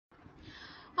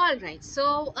Alright,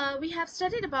 so we have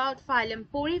studied about phylum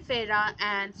Porifera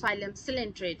and phylum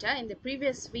Coelenterata in the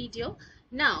previous video.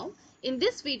 Now, in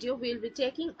this video, we will be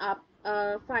taking up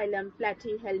phylum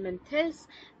Platyhelminthes,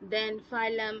 then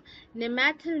phylum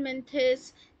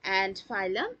Nemathelminthes, and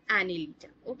phylum Annelida.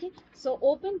 Okay, so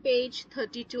open page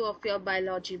 32 of your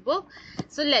biology book.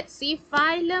 So let's see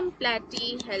phylum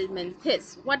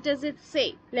Platyhelminthes. What does it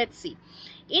say? Let's see.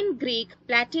 In Greek,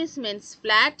 platys means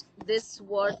flat. This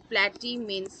word platy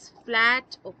means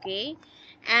flat, okay?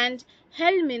 And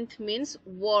helminth means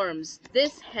worms.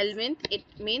 This helminth, it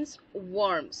means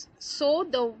worms. So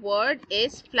the word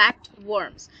is flat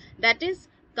worms. That is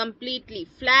completely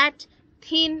flat,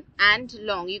 thin and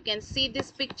long. You can see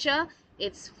this picture.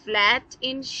 It's flat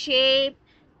in shape,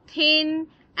 thin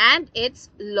and it's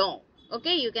long.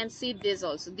 Okay, you can see this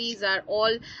also. These are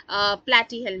all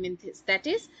platyhelminthes. That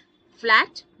is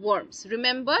flat worms.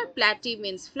 Remember, platy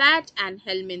means flat and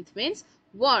helminth means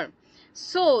worm.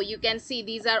 So you can see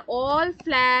these are all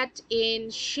flat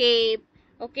in shape,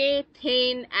 okay,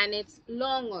 thin and it's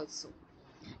long also.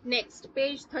 Next,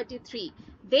 page 33.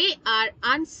 They are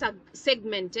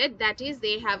unsegmented, that is,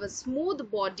 they have a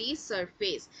smooth body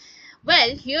surface.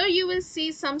 Well, here you will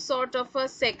see some sort of a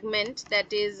segment,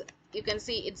 that is, you can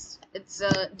see it's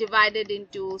divided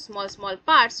into small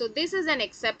parts. So this is an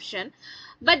exception,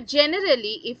 but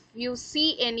generally if you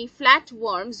see any flat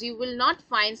worms, you will not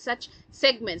find such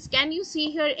segments. Can you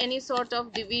see here any sort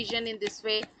of division in this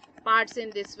way, parts in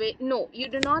this way? No, you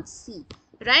do not see,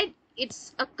 right?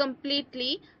 It's a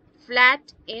completely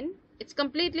flat in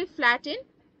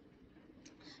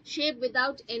shape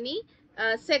without any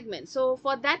segment. So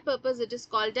for that purpose it is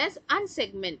called as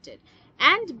unsegmented.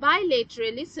 And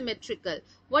bilaterally symmetrical.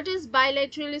 What is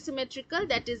bilaterally symmetrical?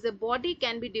 That is, the body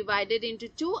can be divided into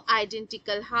two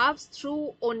identical halves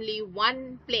through only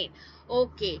one plane.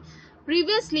 Okay,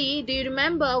 previously, do you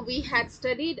remember we had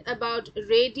studied about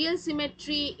radial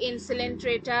symmetry in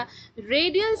Coelenterata?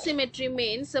 Radial symmetry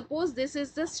means, suppose this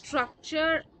is the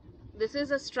structure, this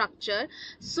is a structure.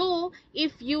 So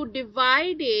if you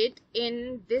divide it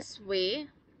in this way,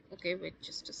 okay, wait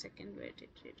just a second, where did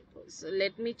it go? So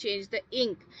let me change the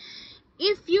ink.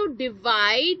 If you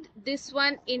divide this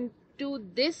one into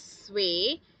this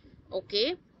way,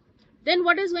 okay, then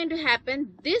what is going to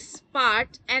happen? This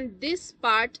part and this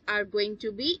part are going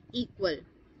to be equal.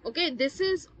 Okay, this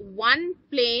is one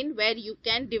plane where you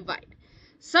can divide.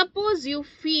 Suppose you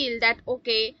feel that,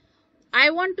 okay, I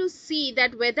want to see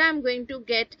that whether I'm going to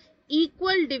get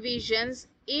equal divisions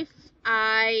if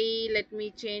let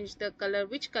me change the color.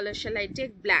 Which color shall I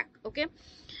take? Black. Okay.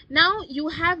 Now you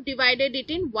have divided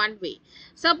it in one way.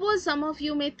 Suppose some of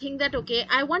you may think that, okay,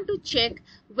 I want to check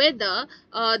whether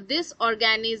this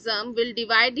organism will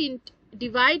divide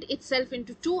itself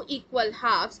into two equal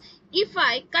halves if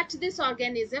I cut this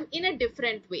organism in a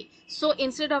different way. So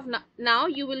instead of now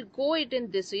you will go it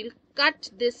in this way. You'll cut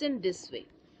this in this way.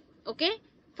 Okay,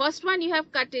 first one you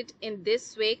have cut it in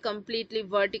this way, completely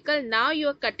vertical. Now you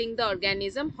are cutting the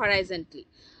organism horizontally.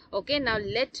 Okay, now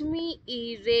let me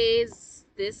erase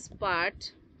this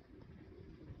part.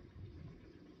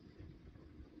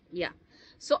 Yeah,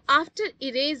 so after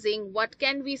erasing, what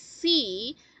can we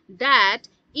see? That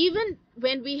even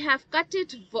when we have cut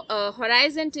it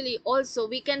horizontally also,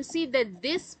 we can see that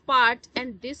this part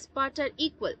and this part are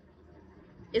equal,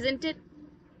 isn't it?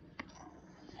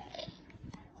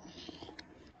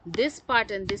 This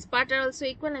part and this part are also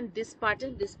equal, and this part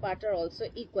and this part are also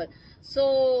equal.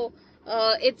 So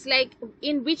it's like,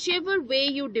 in whichever way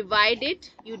you divide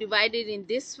it in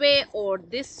this way or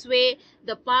this way,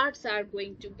 the parts are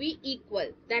going to be equal.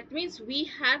 That means we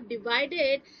have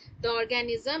divided the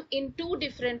organism in two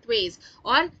different ways,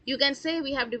 or you can say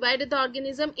we have divided the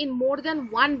organism in more than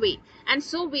one way, and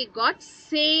so we got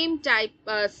same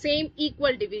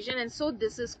equal division, and so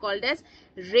this is called as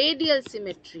radial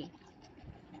symmetry.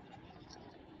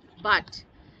 But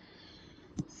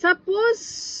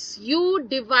suppose you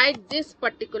divide this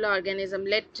particular organism.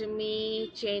 Let me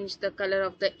change the color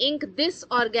of the ink. This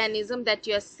organism that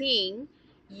you are seeing,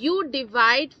 you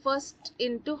divide first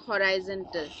into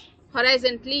horizontal.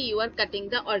 Horizontally you are cutting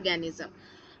the organism.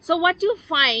 So what you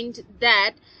find,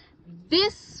 that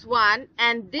this one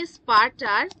and this part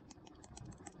are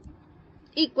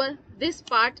equal. This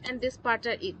part and this part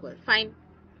are equal. Fine,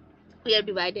 we have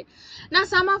divided. Now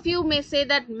some of you may say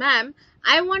that, ma'am,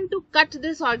 I want to cut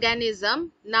this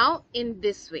organism now in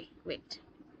this way. Wait,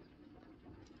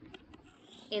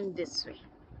 in this way,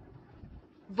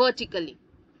 vertically.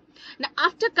 Now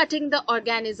after cutting the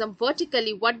organism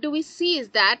vertically, what do we see is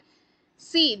that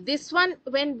See, this one,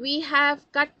 when we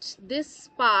have cut this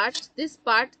part,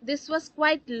 this was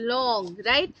quite long,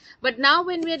 right? But now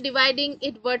when we are dividing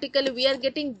it vertically, we are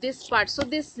getting this part. So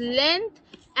this length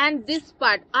and this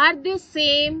part, are they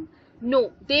same?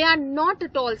 No, they are not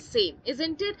at all same,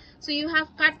 isn't it? So you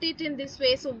have cut it in this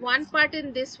way, so one part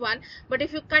in this one, but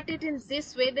if you cut it in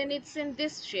this way, then it's in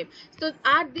this shape. So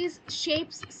are these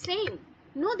shapes same?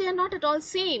 No, they are not at all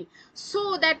same.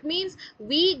 So that means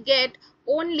we get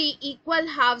only equal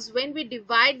halves when we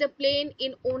divide the plane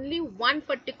in only one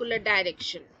particular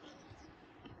direction.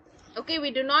 Okay,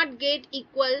 we do not get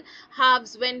equal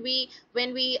halves when we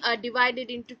divide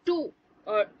it into two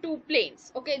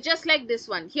planes. Okay, just like this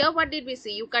one here, what did we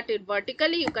see? You cut it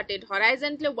vertically, you cut it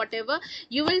horizontally, whatever,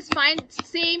 you will find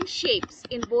same shapes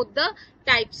in both the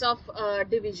types of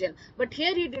division. But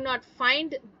here you do not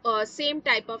find same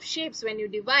type of shapes when you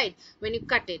divide, when you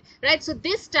cut it, right? So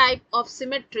this type of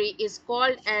symmetry is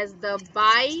called as the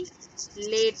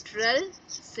bilateral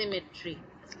symmetry.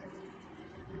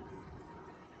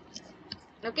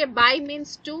 Okay, bi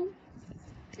means two,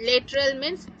 lateral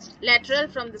means lateral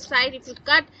from the side if you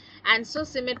cut, and so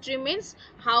symmetry means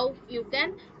how you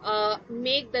can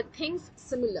make the things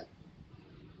similar.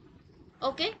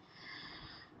 Okay,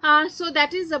 so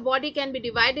that is, the body can be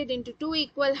divided into two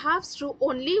equal halves through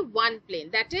only one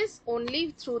plane. That is,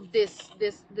 only through this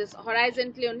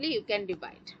horizontally only you can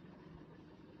divide.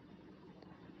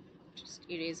 Just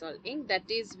erase all ink. That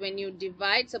is, when you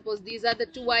divide, suppose these are the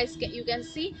two eyes you can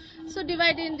see, so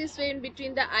divide in this way in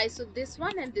between the eyes of this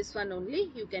one and this one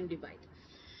only you can divide.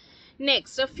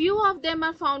 Next, a few of them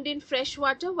are found in fresh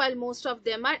water, while most of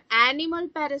them are animal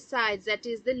parasites, that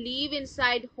is, they live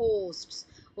inside hosts.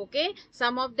 Okay,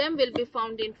 some of them will be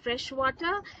found in fresh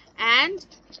water and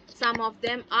some of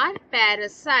them are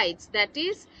parasites. That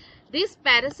is, this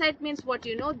parasite means what,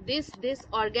 you know, this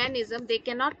organism, they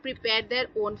cannot prepare their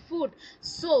own food,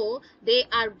 so they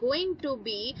are going to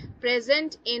be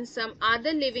present in some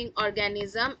other living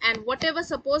organism, and whatever,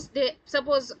 suppose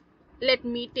let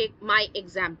me take my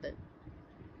example.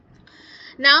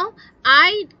 Now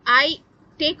I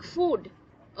take food,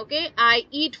 okay, I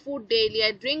eat food daily,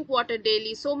 I drink water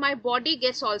daily, so my body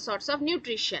gets all sorts of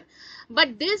nutrition.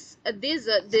 But this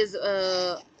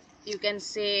you can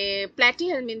say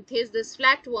platyhelminthes, this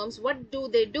flatworms, what do?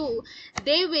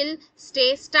 They will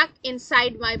stay stuck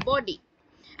inside my body,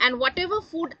 and whatever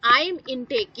food I am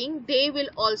intaking, they will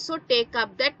also take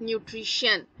up that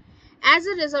nutrition. As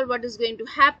a result, what is going to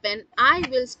happen? I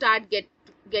will start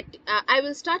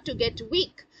to get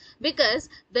weak, because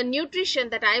the nutrition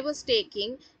that I was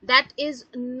taking, that is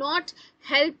not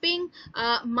helping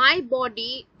my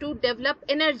body to develop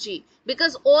energy,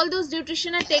 because all those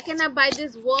nutrition are taken up by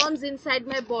these worms inside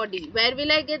my body. Where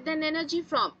will I get then energy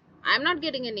from? I am not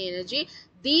getting any energy.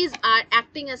 These are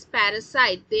acting as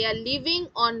parasite. They are living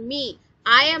on me.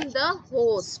 I am the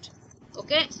host.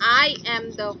 Okay, I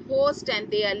am the host and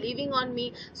they are living on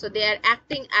me, so they are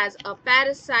acting as a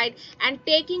parasite and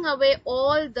taking away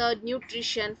all the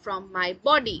nutrition from my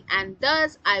body, and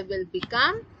thus I will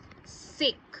become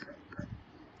sick.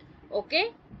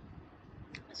 Okay,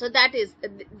 so that is,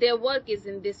 their work is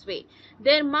in this way.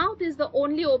 Their mouth is the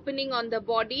only opening on the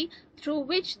body through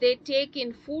which they take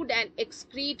in food and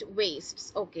excrete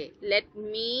wastes. Okay, let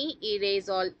me erase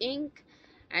all ink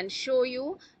and show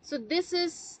you. So this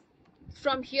is,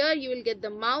 from here you will get the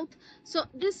mouth. So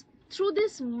this, through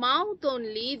this mouth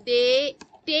only they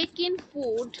take in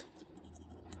food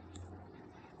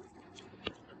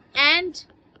and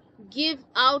give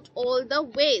out all the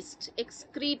waste,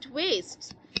 excrete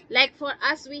waste. Like for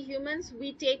us, we humans,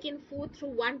 we take in food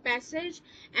through one passage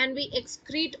and we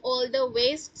excrete all the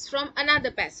wastes from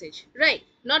another passage, right?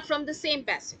 Not from the same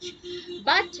passage.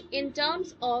 But in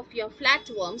terms of your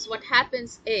flatworms, what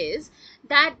happens is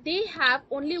that they have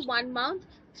only one mouth.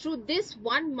 Through this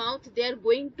one mouth they are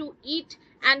going to eat,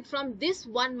 and from this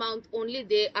one mouth only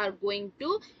they are going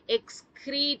to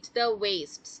excrete the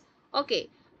wastes. Okay,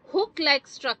 hook-like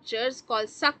structures called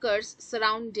suckers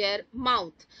surround their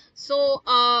mouth. So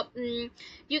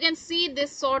you can see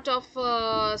this sort of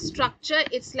structure.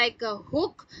 It's like a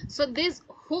hook. So these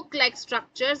hook-like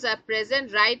structures are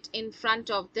present right in front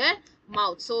of their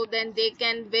mouth, so then they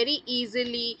can very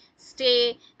easily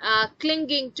stay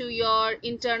clinging to your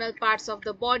internal parts of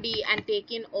the body and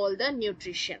take in all the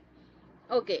nutrition.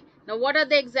 Okay, now what are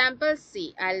the examples?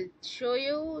 See, I'll show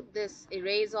you this.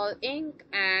 Erase all ink,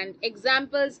 and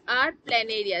examples are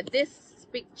planaria. This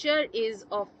picture is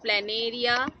of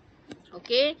planaria.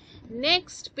 Okay,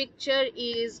 next picture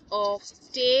is of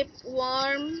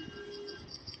tapeworm.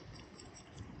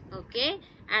 Okay,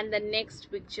 and the next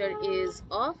picture is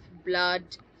of blood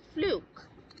fluke.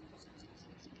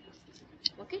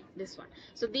 Okay, this one.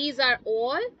 So these are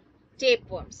all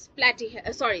tapeworms.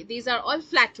 These are all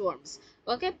flatworms.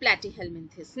 Okay,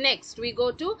 platyhelminthes. Next, we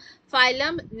go to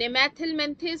phylum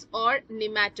Nemathelminthes or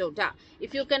Nematoda.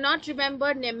 If you cannot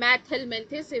remember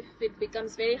Nemathelminthes, if it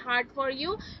becomes very hard for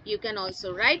you, you can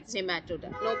also write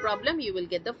Nematoda. No problem, you will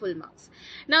get the full marks.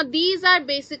 Now, these are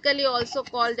basically also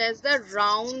called as the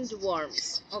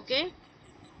roundworms. Okay,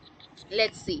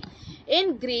 let's see.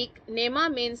 In Greek,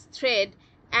 nema means thread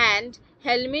and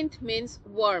helminth means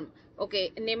worm.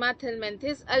 Okay,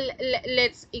 nemathelminthis,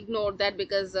 let's ignore that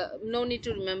because no need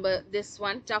to remember this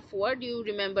one tough word. You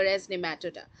remember as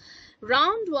nematoda.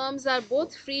 Roundworms are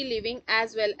both free living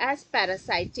as well as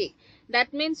parasitic.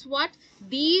 That means what?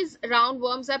 These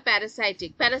roundworms are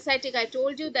parasitic. Parasitic, I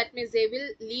told you, that means they will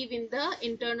live in the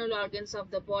internal organs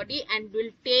of the body and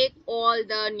will take all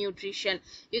the nutrition.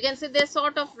 You can see they're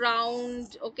sort of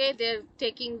round. Okay, they're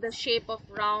taking the shape of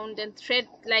round, and thread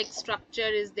like structure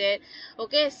is there.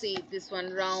 Okay, see this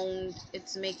one round,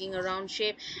 it's making a round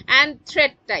shape, and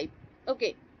thread type.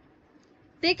 Okay,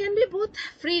 they can be both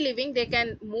free living, they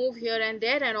can move here and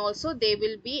there, and also they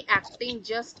will be acting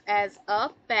just as a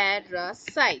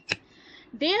parasite.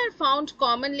 They are found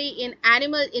commonly in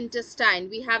animal intestine.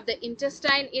 We have the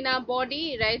intestine in our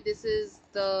body, right? This is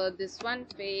this one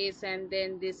face, and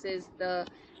then this is the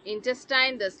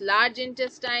intestine, this large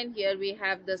intestine. Here we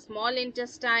have the small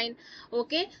intestine.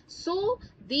 Okay, so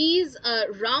these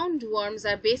roundworms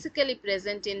are basically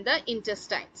present in the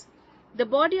intestines. The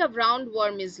body of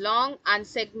roundworm is long,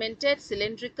 unsegmented,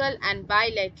 cylindrical, and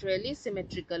bilaterally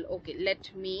symmetrical. Okay,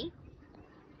 let me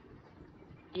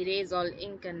erase all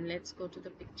ink and let's go to the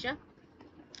picture.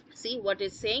 See what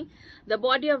it's saying. The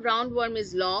body of roundworm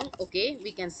is long. Okay,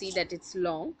 we can see that it's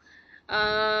long.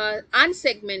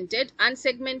 Unsegmented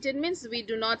means we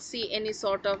do not see any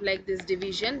sort of like this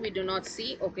division. We do not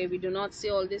see. Okay, we do not see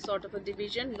all this sort of a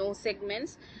division. No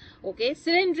segments. Okay,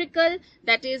 cylindrical,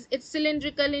 that is it's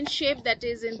cylindrical in shape, that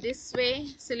is in this way,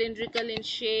 cylindrical in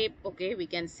shape. Okay, we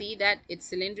can see that it's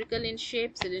cylindrical in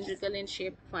shape,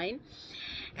 fine.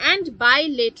 And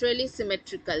bilaterally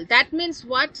symmetrical, that means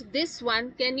what? This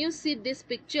one, can you see this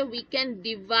picture? We can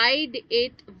divide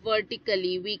it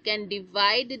vertically. We can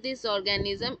divide this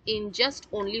organism in just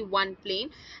only one plane,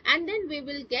 and then we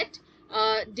will get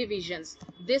divisions.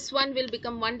 This one will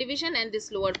become one division and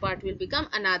this lower part will become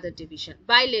another division.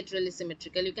 Bilaterally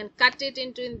symmetrical, you can cut it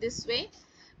into in this way,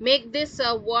 make this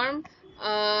worm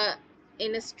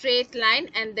in a straight line,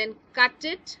 and then cut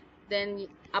it, then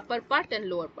upper part and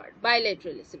lower part,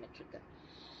 bilaterally symmetrical.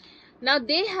 Now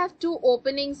they have two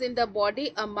openings in the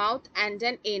body, a mouth and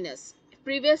an anus.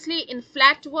 Previously in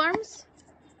flatworms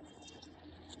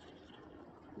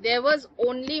there was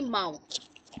only mouth,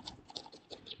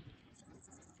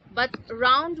 but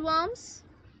roundworms,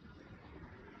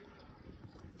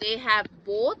 they have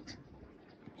both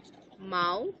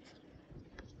mouth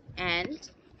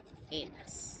and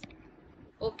anus.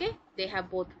 Okay, they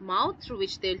have both mouth through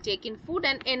which they will take in food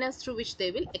and anus through which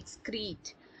they will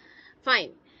excrete.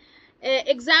 Fine.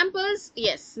 Examples,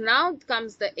 yes, now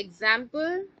comes the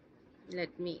example.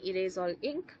 Let me erase all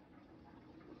ink.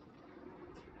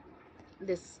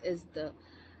 This is the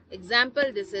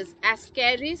example. This is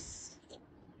Ascaris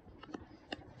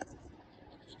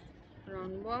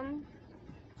roundworm.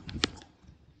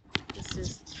 This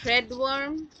is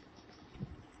threadworm.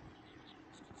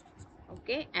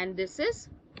 Okay, and this is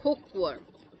hookworm.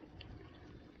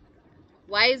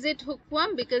 Why is it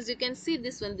hookworm? Because you can see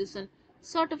this one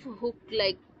sort of a hook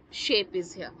like shape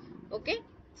is here. Okay,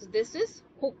 so this is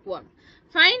hookworm.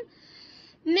 Fine.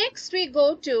 Next we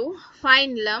go to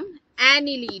phylum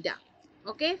Annelida.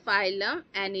 Okay, phylum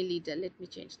Annelida. Let me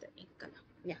change the ink color.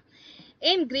 Yeah.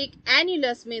 In Greek,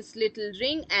 annulus means little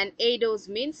ring and eidos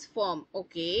means form.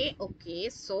 Okay,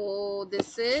 so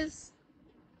this is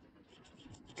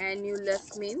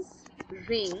annulus means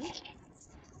ring,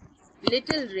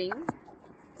 little ring.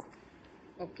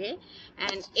 Okay,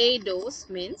 and eidos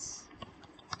means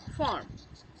form.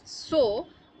 So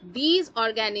these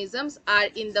organisms are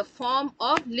in the form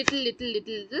of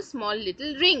little small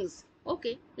little rings.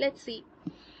 Okay, let's see.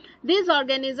 These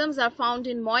organisms are found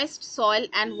in moist soil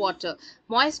and water.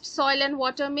 Moist soil and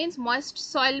water means, moist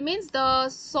soil means the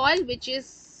soil which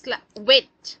is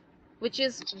wet,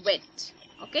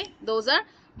 okay, those are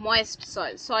moist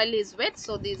soil. Soil is wet,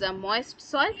 so these are moist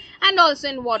soil. And also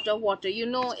in water, you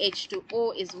know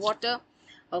H2O is water.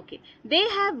 Okay, they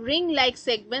have ring-like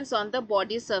segments on the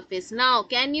body surface. Now,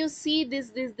 can you see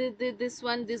this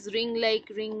one, this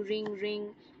ring-like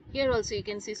ring? Here also you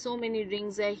can see so many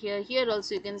rings are here. Here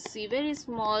also you can see very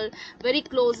small, very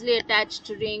closely attached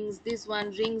rings. This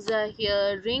one, rings are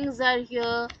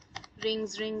here,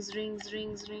 Rings, rings, rings,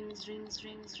 rings, rings, rings,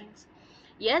 rings, rings.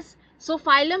 Yes, so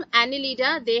phylum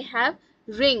Annelida, they have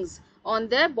rings on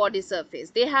their body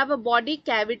surface. They have a body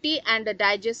cavity and a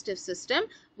digestive system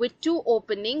with two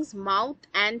openings, mouth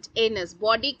and anus.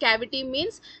 Body cavity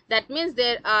means, that means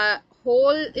there are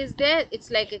hole is there,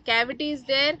 it's like a cavity is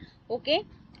there, okay.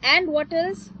 And what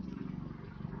else?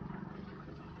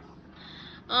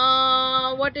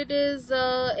 What it is,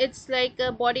 it's like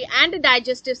a body and a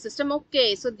digestive system,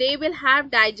 okay. So they will have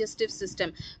digestive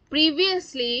system.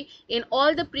 Previously, in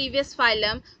all the previous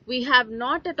phylum, we have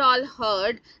not at all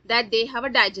heard that they have a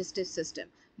digestive system,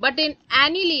 but in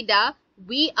Annelida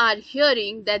we are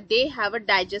hearing that they have a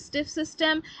digestive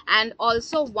system, and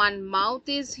also one mouth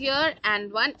is here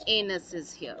and one anus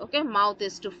is here, okay. Mouth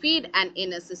is to feed and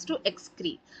anus is to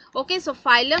excrete, okay. So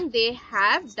phylum, they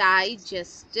have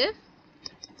digestive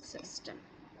system,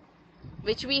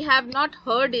 which we have not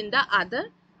heard in the other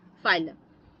phylum.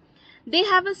 They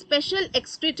have a special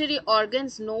excretory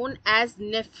organs known as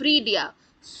nephridia.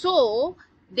 So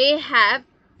they have,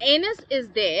 anus is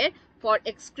there for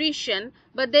excretion,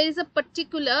 but there is a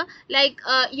particular, like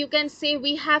you can say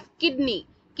we have kidney.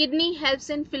 Kidney helps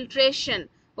in filtration,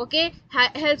 okay,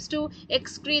 helps to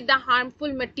excrete the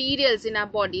harmful materials in our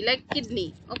body, like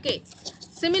kidney, okay.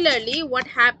 Similarly, what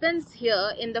happens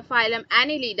here in the phylum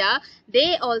Annelida,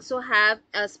 they also have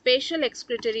a special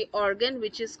excretory organ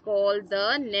which is called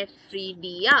the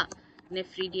nephridia.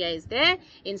 Nephridia is there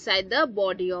inside the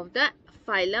body of the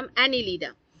phylum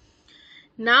Annelida.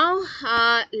 Now,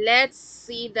 let's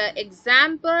see the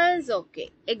examples. Okay,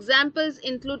 examples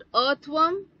include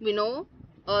earthworm. We know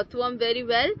earthworm very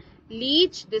well.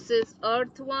 Leech, this is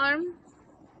earthworm.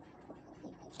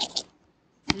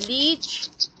 Leech,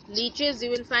 leeches, you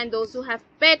will find those who have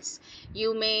pets,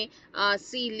 you may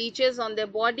see leeches on their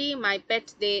body. My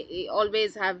pet, they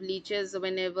always have leeches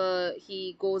whenever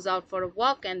he goes out for a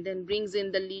walk, and then brings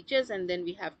in the leeches, and then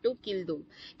we have to kill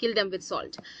them with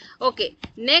salt. Okay,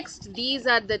 next, these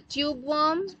are the tube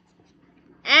worm,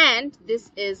 and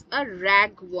this is a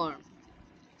ragworm,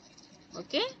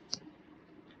 okay,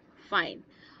 fine.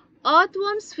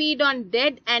 Earthworms feed on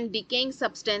dead and decaying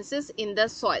substances in the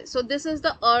soil. So this is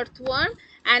the earthworm,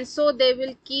 and so they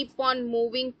will keep on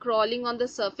moving, crawling on the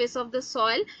surface of the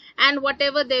soil, and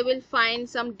whatever they will find,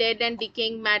 some dead and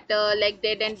decaying matter, like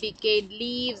dead and decayed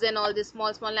leaves and all the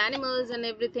small animals and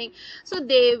everything, so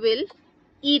they will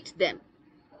eat them.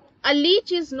 A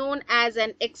leech is known as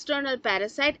an external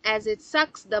parasite as it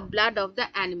sucks the blood of the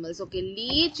animals. Okay,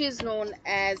 leech is known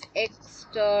as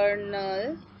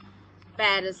external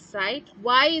parasite.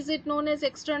 Why is it known as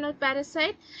external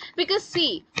parasite? Because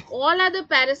see, all other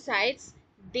parasites,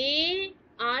 they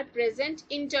are present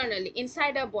internally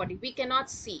inside our body, we cannot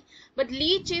see, but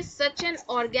leech is such an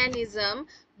organism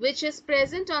which is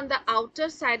present on the outer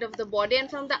side of the body, and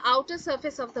from the outer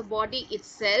surface of the body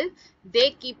itself,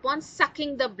 they keep on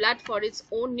sucking the blood for its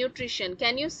own nutrition.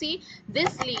 Can you see?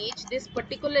 This leech, this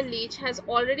particular leech, has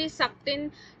already sucked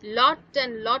in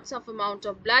lots of amount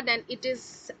of blood, and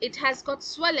it has got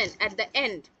swollen at the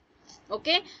end,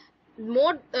 okay.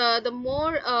 The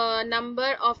more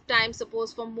number of times,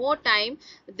 suppose for more time,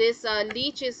 this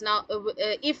leech is now,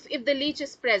 if the leech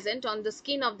is present on the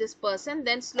skin of this person,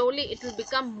 then slowly it will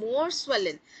become more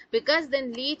swollen, because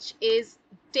then leech is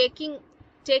taking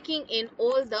in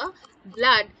all the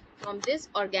blood from this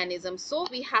organism. So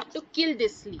we have to kill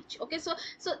this leech, okay. So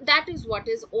that is what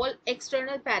is all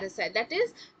external parasite. That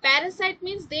is, parasite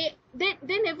means they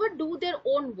never do their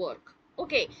own work,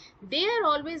 okay. They are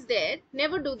always there,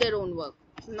 never do their own work.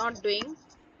 Not doing.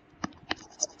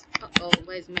 Uh-oh,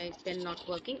 why is my pen not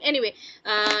working? Anyway,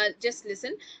 just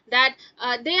listen, that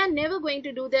they are never going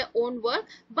to do their own work,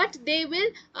 but they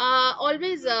will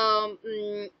always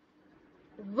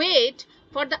wait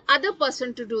for the other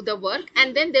person to do the work,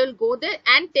 and then they will go there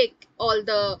and take all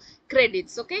the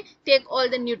credits, okay, take all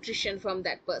the nutrition from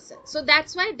that person. So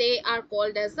that's why they are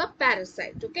called as the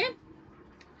parasite, okay.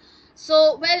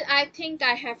 So, well, I think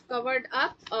I have covered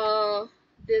up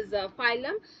this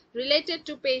phylum. Related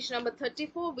to page number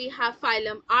 34, we have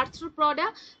phylum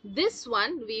Arthropoda. This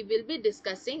one we will be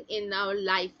discussing in our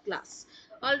live class.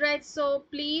 Alright, so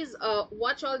please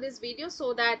watch all these videos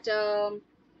so that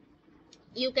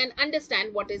you can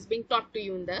understand what is being taught to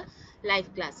you in the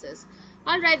live classes.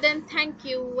 Alright then, thank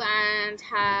you and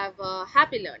have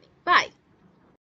happy learning. Bye.